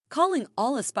calling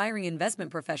all aspiring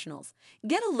investment professionals.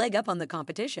 Get a leg up on the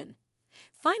competition.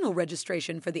 Final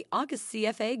registration for the August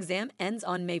CFA exam ends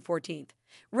on May 14th.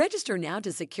 Register now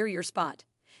to secure your spot.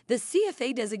 The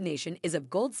CFA designation is of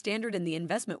gold standard in the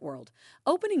investment world,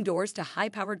 opening doors to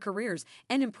high-powered careers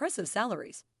and impressive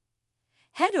salaries.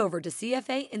 Head over to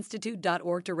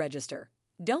cfainstitute.org to register.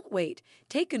 Don't wait.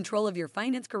 Take control of your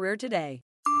finance career today.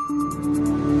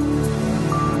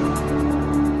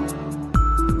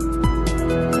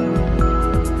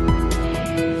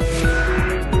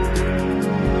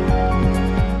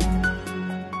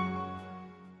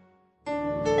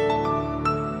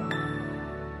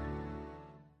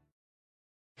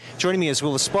 Joining me is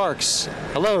Willis Sparks.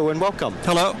 Hello and welcome.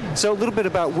 Hello. So a little bit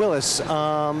about Willis.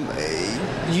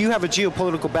 You have a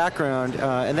geopolitical background,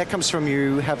 and that comes from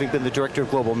you having been the director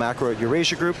of global macro at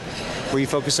Eurasia Group, where you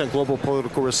focus on global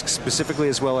political risk specifically,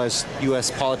 as well as U.S.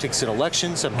 politics and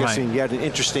elections. I'm guessing you had an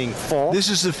interesting fall. This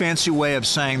is the fancy way of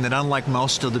saying that unlike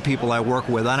most of the people I work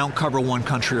with, I don't cover one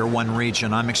country or one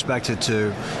region. I'm expected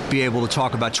to be able to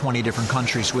talk about 20 different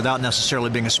countries without necessarily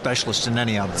being a specialist in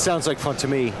any of them. Sounds like fun to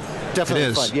me. Definitely it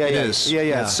is. fun. Yeah, it yeah, is.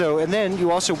 Yeah. So, and then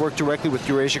you also work directly with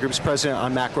Eurasia Group's president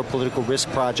on macro political risk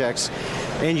projects,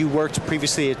 and you worked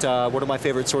previously at one of my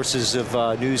favorite sources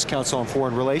of news, Council on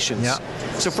Foreign Relations. Yeah.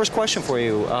 So first question for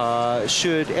you,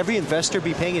 should every investor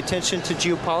be paying attention to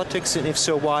geopolitics, and if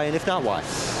so, why, and if not, why?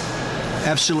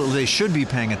 Absolutely, they should be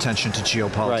paying attention to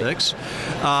geopolitics.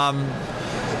 Right.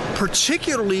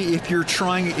 Particularly if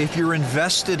you're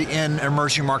invested in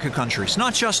emerging market countries.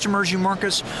 Not just emerging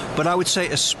markets, but I would say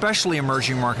especially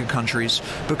emerging market countries,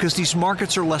 because these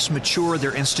markets are less mature,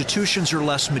 their institutions are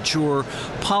less mature,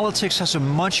 politics has a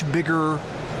much bigger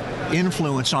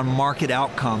influence on market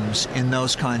outcomes in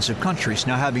those kinds of countries.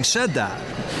 Now, having said that,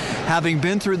 having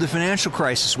been through the financial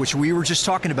crisis, which we were just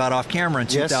talking about off camera in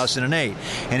 2008,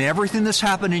 and everything that's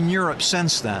happened in Europe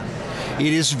since then,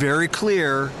 it is very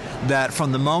clear that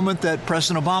from the moment that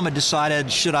President Obama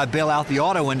decided, should I bail out the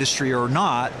auto industry or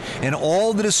not, and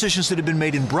all the decisions that have been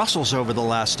made in Brussels over the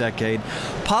last decade,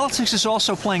 politics is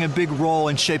also playing a big role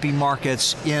in shaping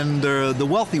markets in the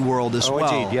wealthy world as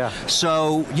well. Indeed, yeah.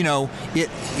 So, you know,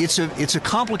 it's a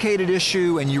complicated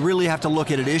issue, and you really have to look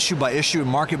at it issue by issue and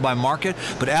market by market,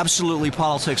 but absolutely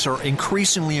politics are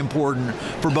increasingly important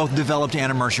for both developed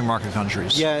and emerging market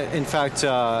countries. Yeah, in fact,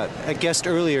 a guest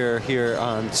earlier here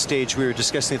on stage, we were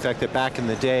discussing the fact that back in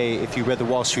the day, if you read the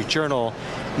Wall Street Journal,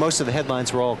 most of the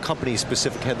headlines were all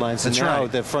company-specific headlines, and now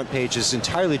the front page is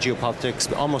entirely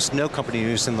geopolitics, almost no company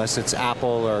news unless it's Apple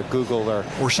or Google or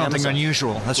something Amazon.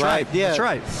 Unusual. That's right. Yeah. That's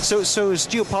right. So is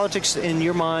geopolitics, in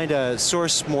your mind, a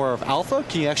source more of alpha?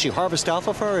 Can you actually harvest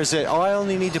alpha for, or is it, I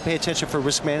only need to pay attention for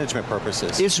risk management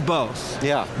purposes? It's both.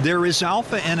 Yeah. There is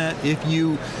alpha in it if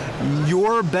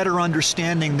your better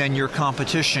understanding than your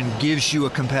competition gives you a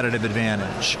competitive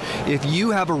advantage. If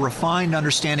you have a refined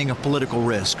understanding of political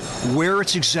risk, where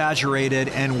it's exaggerated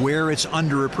and where it's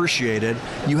underappreciated,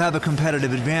 you have a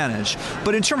competitive advantage.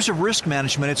 But in terms of risk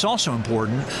management, it's also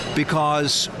important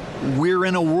because we're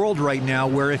in a world right now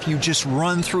where if you just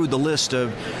run through the list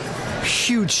of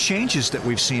huge changes that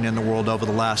we've seen in the world over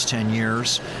the last 10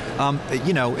 years,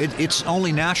 it's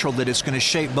only natural that it's going to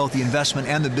shape both the investment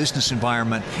and the business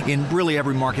environment in really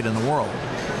every market in the world.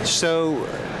 So,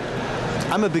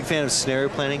 I'm a big fan of scenario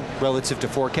planning relative to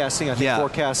forecasting. I think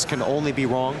forecasts can only be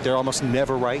wrong. They're almost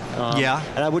never right.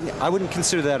 And I wouldn't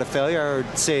consider that a failure. I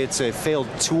would say it's a failed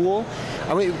tool.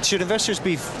 I mean, should investors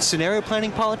be scenario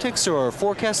planning politics or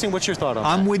forecasting? What's your thought on that?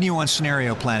 I'm with you on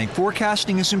scenario planning.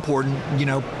 Forecasting is important. You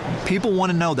know, people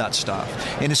want to know that stuff.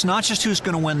 And it's not just who's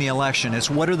going to win the election. It's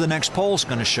what are the next polls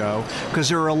going to show, because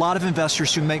there are a lot of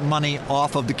investors who make money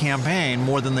off of the campaign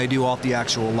more than they do off the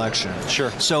actual election.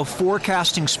 Sure. So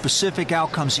forecasting specific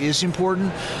outcomes is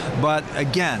important, but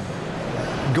again,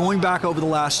 going back over the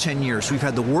last 10 years, we've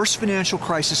had the worst financial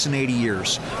crisis in 80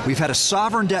 years. We've had a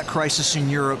sovereign debt crisis in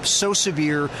Europe so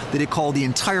severe that it called the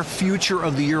entire future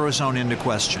of the Eurozone into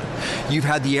question. You've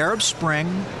had the Arab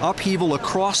Spring, upheaval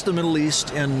across the Middle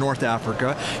East and North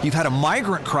Africa. You've had a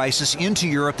migrant crisis into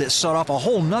Europe that set off a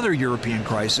whole nother European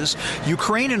crisis.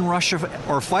 Ukraine and Russia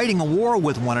are fighting a war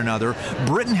with one another.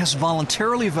 Britain has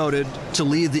voluntarily voted to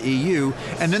leave the EU,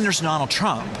 and then there's Donald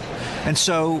Trump. And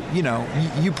so, you know,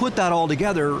 you put that all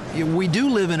together, we do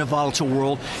live in a volatile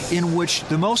world in which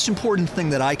the most important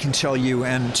thing that I can tell you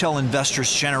and tell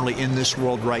investors generally in this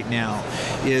world right now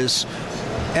is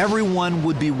everyone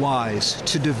would be wise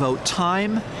to devote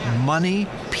time, money,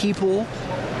 people,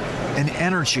 and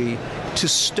energy to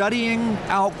studying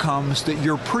outcomes that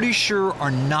you're pretty sure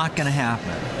are not going to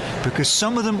happen, because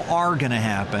some of them are going to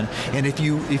happen. And if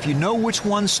you know which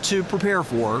ones to prepare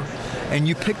for, and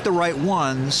you pick the right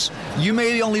ones, you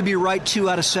may only be right 2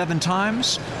 out of 7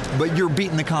 times, but you're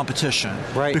beating the competition.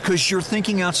 Right. Because you're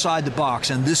thinking outside the box,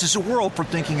 and this is a world for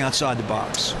thinking outside the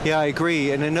box. Yeah, I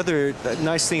agree. And another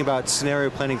nice thing about scenario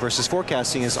planning versus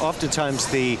forecasting is oftentimes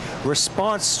the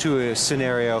response to a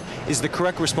scenario is the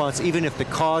correct response, even if the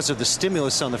cause of the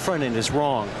stimulus on the front end is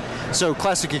wrong. So,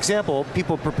 classic example,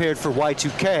 people prepared for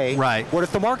Y2K. Right. What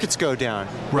if the markets go down?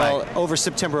 Right. Well, over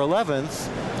September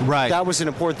 11th, right, that was an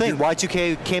important thing.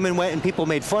 Y2K came and went, and people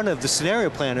made fun of the scenario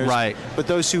planners. Right. But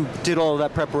those who did all of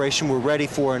that preparation were ready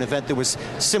for an event that was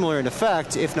similar in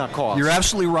effect, if not cost. You're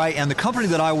absolutely right. And the company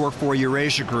that I work for,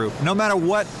 Eurasia Group, no matter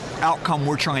what outcome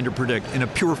we're trying to predict in a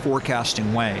pure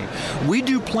forecasting way, we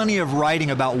do plenty of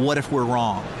writing about what if we're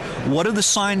wrong. What are the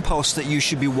signposts that you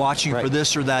should be watching for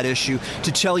this or that issue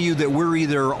to tell you that we're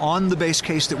either on the base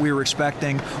case that we were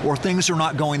expecting or things are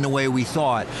not going the way we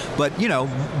thought? But, you know,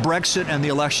 Brexit and the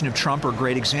election of Trump are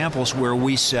great examples where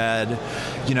we said,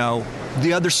 you know,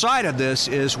 the other side of this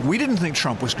is we didn't think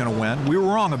Trump was going to win. We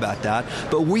were wrong about that.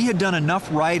 But we had done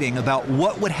enough writing about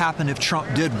what would happen if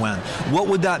Trump did win. What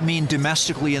would that mean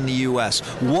domestically in the U.S.?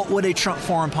 What would a Trump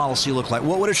foreign policy look like?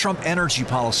 What would a Trump energy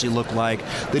policy look like?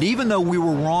 That even though we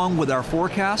were wrong with our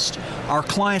forecast, our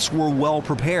clients were well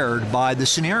prepared by the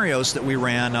scenarios that we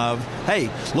ran of, hey,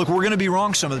 look, we're going to be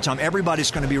wrong some of the time.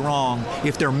 Everybody's going to be wrong.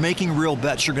 If they're making real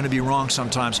bets, you're going to be wrong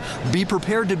sometimes. Be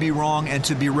prepared to be wrong and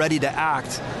to be ready to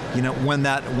act, you know, when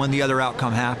the other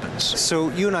outcome happens.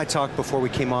 So you and I talked before we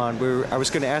came on. I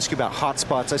was going to ask you about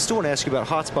hotspots. I still want to ask you about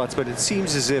hotspots, but it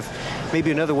seems as if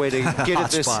maybe another way to get at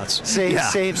this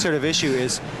same sort of issue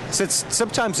is, since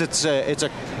sometimes it's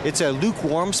a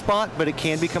lukewarm spot, but it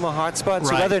can become a hot spot.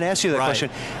 So rather than ask you that question,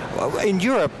 in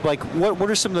Europe, like what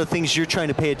are some of the things you're trying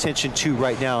to pay attention to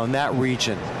right now in that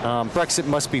region? Brexit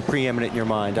must be preeminent in your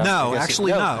mind. No,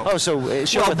 actually no. Oh, so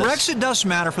Brexit does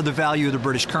matter for the value of the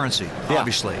British currency,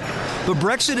 obviously. But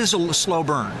Brexit is a slow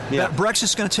burn.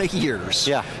 Brexit's going to take years.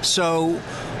 Yeah. So,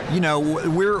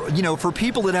 for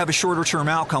people that have a shorter term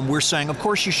outcome, we're saying, of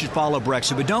course you should follow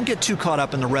Brexit, but don't get too caught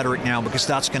up in the rhetoric now because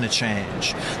that's going to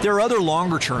change. There are other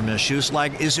longer term issues,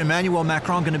 like is Emmanuel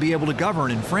Macron going to be able to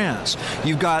govern in France?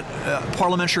 You've got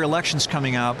parliamentary elections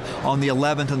coming up on the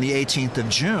 11th and the 18th of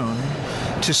June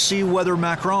to see whether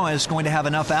Macron is going to have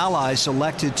enough allies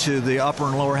elected to the upper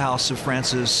and lower house of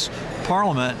France's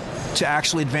parliament to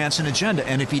actually advance an agenda.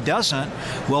 And if he doesn't,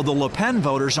 well, the Le Pen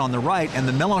voters on the right and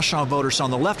the Mélenchon voters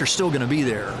on the left are still going to be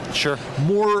there. Sure.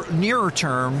 More nearer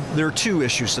term, there are 2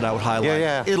 issues that I would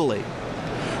highlight. Italy.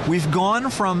 We've gone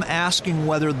from asking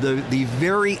whether the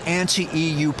very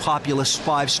anti-EU populist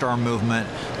 5-star movement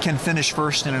can finish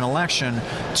first in an election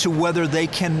to whether they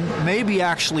can maybe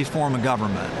actually form a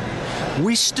government.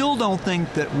 We still don't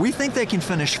think that, we think they can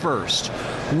finish first.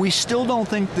 We still don't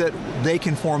think that they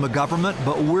can form a government,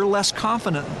 but we're less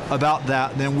confident about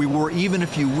that than we were even a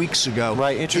few weeks ago.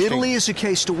 Right, interesting. Italy is a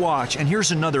case to watch, and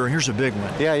here's a big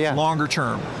one. Longer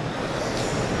term.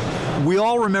 We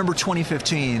all remember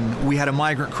 2015, we had a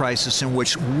migrant crisis in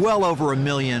which well over 1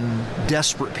 million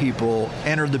desperate people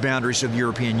entered the boundaries of the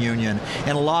European Union,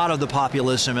 and a lot of the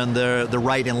populism and the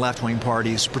right and left-wing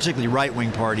parties, particularly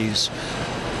right-wing parties,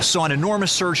 saw an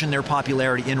enormous surge in their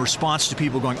popularity in response to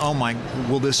people going, oh my,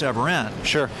 will this ever end?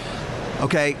 Sure.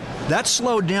 Okay, that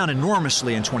slowed down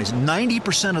enormously in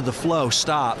 90% of the flow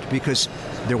stopped because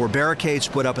there were barricades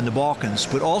put up in the Balkans,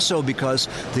 but also because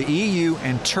the EU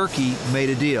and Turkey made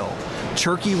a deal.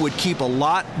 Turkey would keep a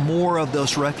lot more of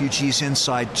those refugees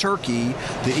inside Turkey.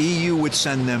 The EU would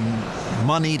send them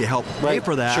money to help pay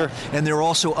for that. Sure. And there are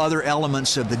also other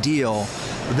elements of the deal.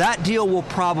 That deal will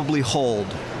probably hold.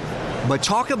 But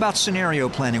talk about scenario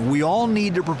planning. We all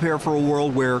need to prepare for a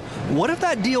world where, what if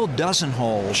that deal doesn't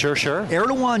hold? Sure.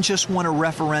 Erdogan just won a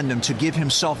referendum to give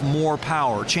himself more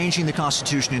power, changing the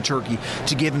constitution in Turkey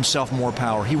to give himself more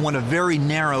power. He won a very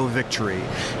narrow victory.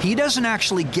 He doesn't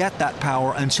actually get that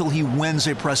power until he wins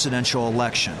a presidential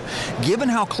election. Given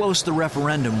how close the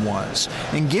referendum was,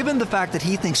 and given the fact that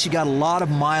he thinks he got a lot of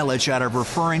mileage out of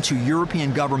referring to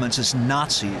European governments as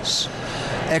Nazis,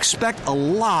 expect a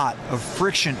lot of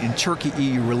friction in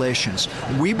Turkey-EU relations.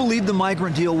 We believe the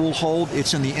migrant deal will hold.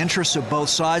 It's in the interests of both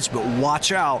sides, but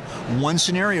watch out. One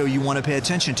scenario you want to pay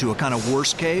attention to, a kind of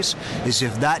worst case, is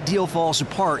if that deal falls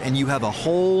apart and you have a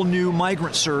whole new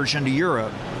migrant surge into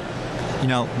Europe. You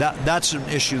know, that's an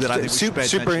issue that I think we should pay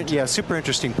attention to. Yeah, super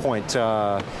interesting point.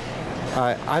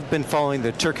 I've been following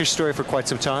the Turkish story for quite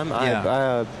some time.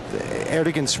 Yeah.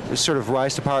 Erdogan's sort of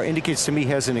rise to power indicates to me he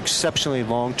has an exceptionally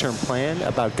long-term plan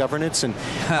about governance and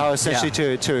how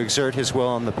essentially to exert his will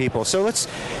on the people. So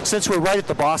since we're right at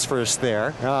the Bosphorus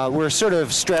there, we're sort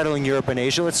of straddling Europe and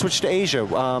Asia. Let's switch to Asia.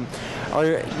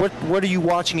 What are you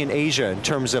watching in Asia in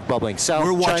terms of bubbling? South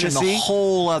We're watching China Sea? the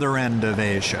whole other end of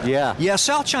Asia. Yeah.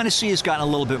 South China Sea has gotten a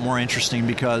little bit more interesting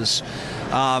because,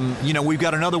 we've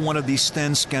got another one of these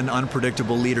thin-skinned,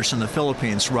 unpredictable leaders in the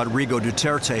Philippines, Rodrigo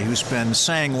Duterte, who's been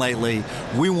saying lately,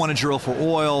 we want to drill for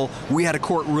oil. We had a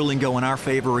court ruling go in our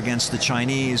favor against the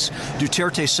Chinese.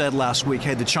 Duterte said last week,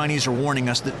 hey, the Chinese are warning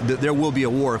us that there will be a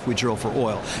war if we drill for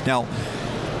oil. Now,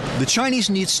 the Chinese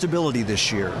need stability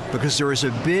this year because there is a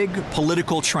big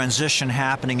political transition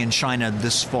happening in China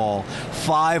this fall.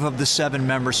 5 of the 7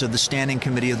 members of the Standing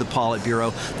Committee of the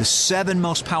Politburo, the 7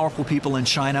 most powerful people in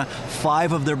China,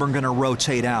 5 of them are going to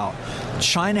rotate out.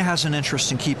 China has an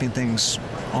interest in keeping things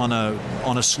on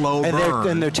a slow burn.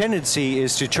 And their tendency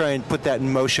is to try and put that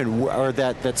in motion, or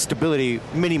that stability,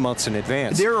 many months in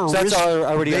advance. They are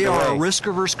a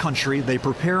risk-averse country. They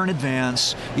prepare in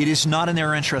advance. It is not in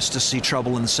their interest to see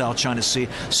trouble in the South China Sea.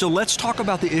 So let's talk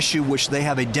about the issue which they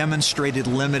have a demonstrated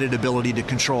limited ability to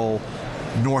control,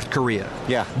 North Korea.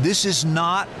 Yeah. This is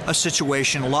not a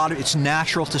situation, it's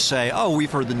natural to say, oh, we've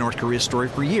heard the North Korea story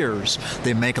for years.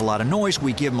 They make a lot of noise.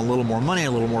 We give them a little more money,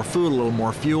 a little more food, a little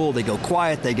more fuel. They go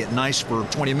quiet. They get nice for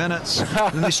 20 minutes.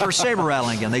 Then they start saber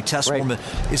rattling again. They test more.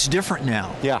 It's different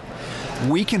now. Yeah.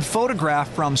 We can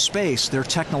photograph from space their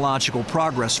technological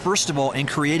progress, first of all, in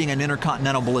creating an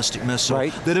intercontinental ballistic missile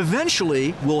that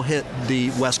eventually will hit the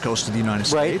west coast of the United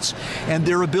States, and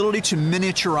their ability to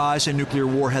miniaturize a nuclear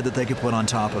warhead that they could put on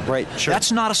top of it. Sure.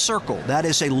 That's not a circle. That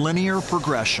is a linear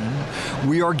progression.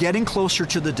 We are getting closer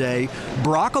to the day.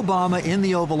 Barack Obama in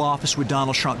the Oval Office with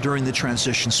Donald Trump during the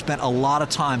transition spent a lot of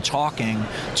time talking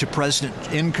to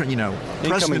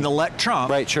President-elect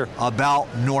Trump about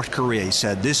North Korea. He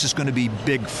said, this is going to be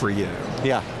big for you.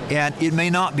 Yeah. And it may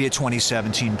not be a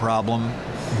 2017 problem,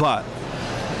 but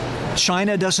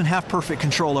China doesn't have perfect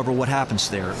control over what happens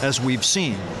there, as we've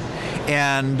seen.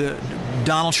 And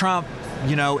Donald Trump,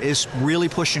 is really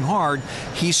pushing hard.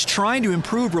 He's trying to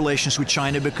improve relations with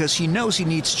China because he knows he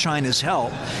needs China's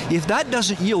help. If that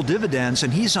doesn't yield dividends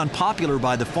and he's unpopular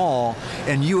by the fall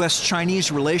and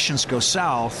U.S.-Chinese relations go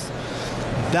south,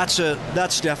 that's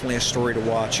definitely a story to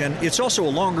watch. And it's also a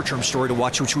longer-term story to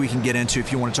watch, which we can get into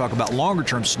if you want to talk about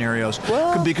longer-term scenarios.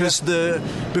 Because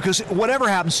whatever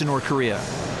happens to North Korea,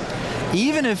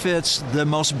 even if it's the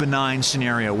most benign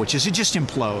scenario, which is it just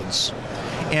implodes,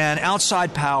 and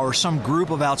outside power, some group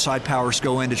of outside powers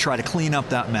go in to try to clean up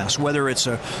that mess, whether it's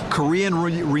a Korean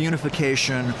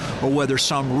reunification or whether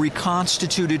some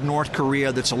reconstituted North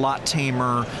Korea that's a lot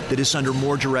tamer, that is under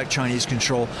more direct Chinese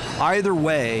control. Either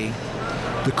way,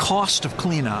 the cost of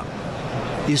cleanup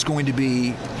is going to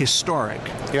be historic.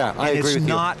 Yeah, I agree with you. It's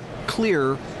not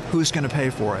clear who's going to pay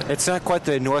for it. It's not quite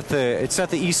it's not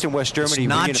the East and West Germany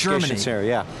reunification scenario.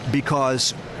 Yeah.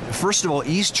 Because first of all,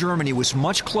 East Germany was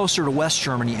much closer to West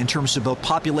Germany in terms of both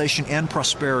population and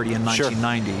prosperity in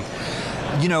 1990.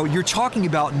 You're talking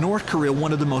about North Korea,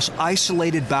 one of the most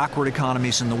isolated, backward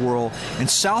economies in the world, and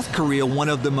South Korea, one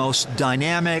of the most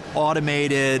dynamic,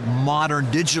 automated, modern,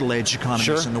 digital age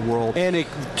economies in the world. And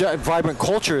a vibrant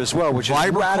culture as well, which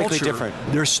is radically different.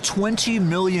 There's 20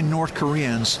 million North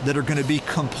Koreans that are going to be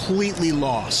completely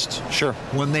lost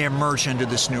when they emerge into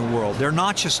this new world. They're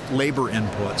not just labor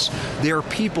inputs. They're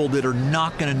people that are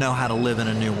not going to know how to live in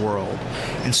a new world.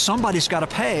 And somebody's got to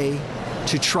pay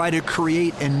to try to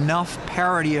create enough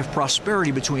parity of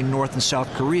prosperity between North and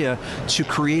South Korea to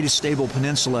create a stable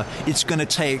peninsula. It's going to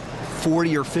take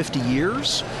 40 or 50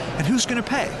 years, and who's going to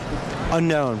pay?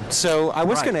 Unknown. So I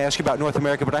was going to ask you about North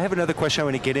America, but I have another question I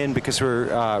want to get in because we're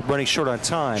running short on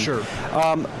time. Sure.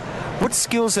 What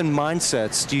skills and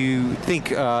mindsets do you think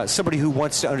somebody who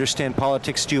wants to understand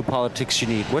politics, geopolitics, you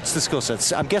need? What's the skill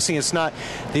sets? I'm guessing it's not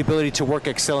the ability to work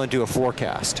Excel and do a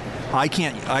forecast. I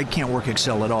can't work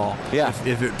Excel at all. Yeah.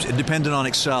 If it depended on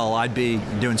Excel, I'd be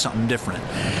doing something different.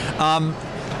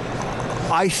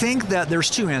 I think that there's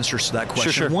 2 answers to that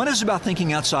question. Sure. One is about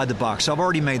thinking outside the box. I've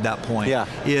already made that point. Yeah.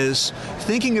 Is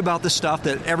thinking about the stuff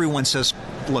that everyone says,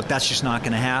 look, that's just not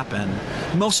going to happen.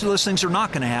 Most of those things are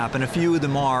not going to happen. A few of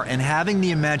them are. And having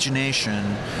the imagination,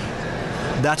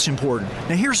 that's important.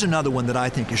 Now, here's another one that I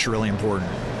think is really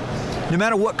important. No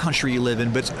matter what country you live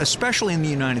in, but especially in the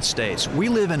United States, we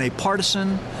live in a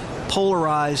partisan,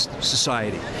 polarized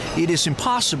society. It is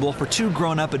impossible for two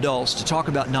grown-up adults to talk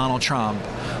about Donald Trump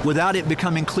without it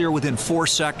becoming clear within 4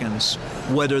 seconds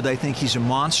whether they think he's a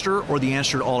monster or the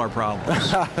answer to all our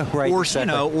problems. Right, or,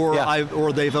 exactly.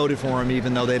 Or they voted for him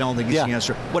even though they don't think he's the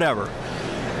answer. Whatever.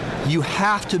 You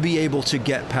have to be able to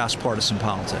get past partisan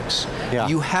politics. Yeah.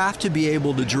 You have to be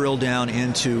able to drill down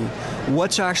into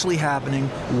what's actually happening,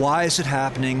 why is it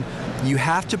happening. You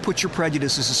have to put your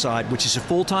prejudices aside, which is a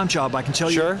full-time job. I can tell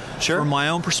you from my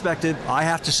own perspective, I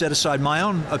have to set aside my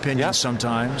own opinions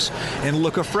sometimes and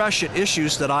look afresh at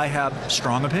issues that I have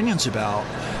strong opinions about.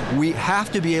 We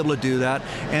have to be able to do that,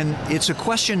 and it's a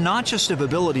question not just of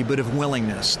ability, but of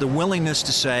willingness. The willingness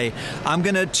to say, I'm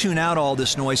going to tune out all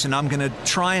this noise, and I'm going to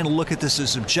try and look at this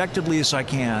as objectively as I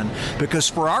can, because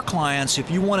for our clients,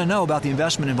 if you want to know about the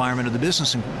investment environment or the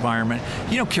business environment,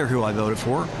 you don't care who I voted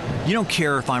for. You don't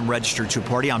care if I'm registered to a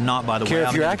party. I'm not, by the way.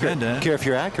 I'm independent. Care if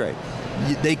you're accurate.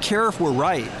 They care if we're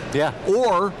right. Yeah.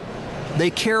 Or they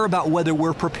care about whether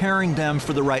we're preparing them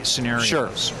for the right scenarios. Sure.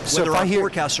 Whether our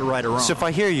forecasts are right or wrong. So if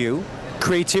I hear you,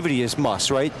 creativity is must,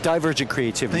 right? Divergent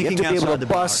creativity. Thinking you have to be able to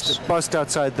box. bust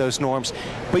outside those norms,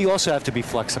 but you also have to be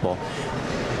flexible.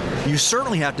 You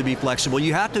certainly have to be flexible.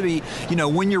 You have to be,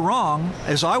 when you're wrong,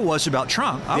 as I was about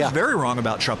Trump, I was very wrong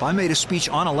about Trump. I made a speech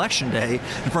on Election Day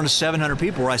in front of 700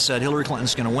 people where I said Hillary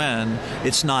Clinton's going to win.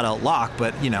 It's not a lock,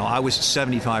 but, I was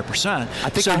 75%. I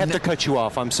think I have to cut you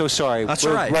off. I'm so sorry. That's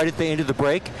We're right. Right at the end of the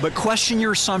break. But question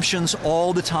your assumptions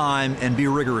all the time and be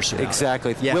rigorous about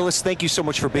Exactly. it. Yeah. Willis, thank you so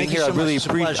much for being here. So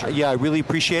I really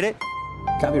appreciate it.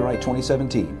 Copyright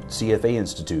 2017, CFA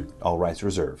Institute, all rights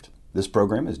reserved. This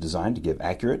program is designed to give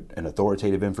accurate and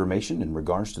authoritative information in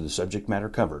regards to the subject matter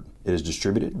covered. It is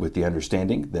distributed with the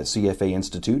understanding that CFA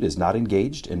Institute is not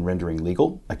engaged in rendering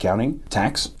legal, accounting,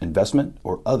 tax, investment,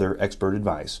 or other expert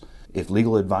advice. If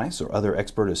legal advice or other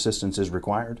expert assistance is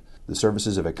required, the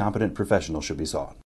services of a competent professional should be sought.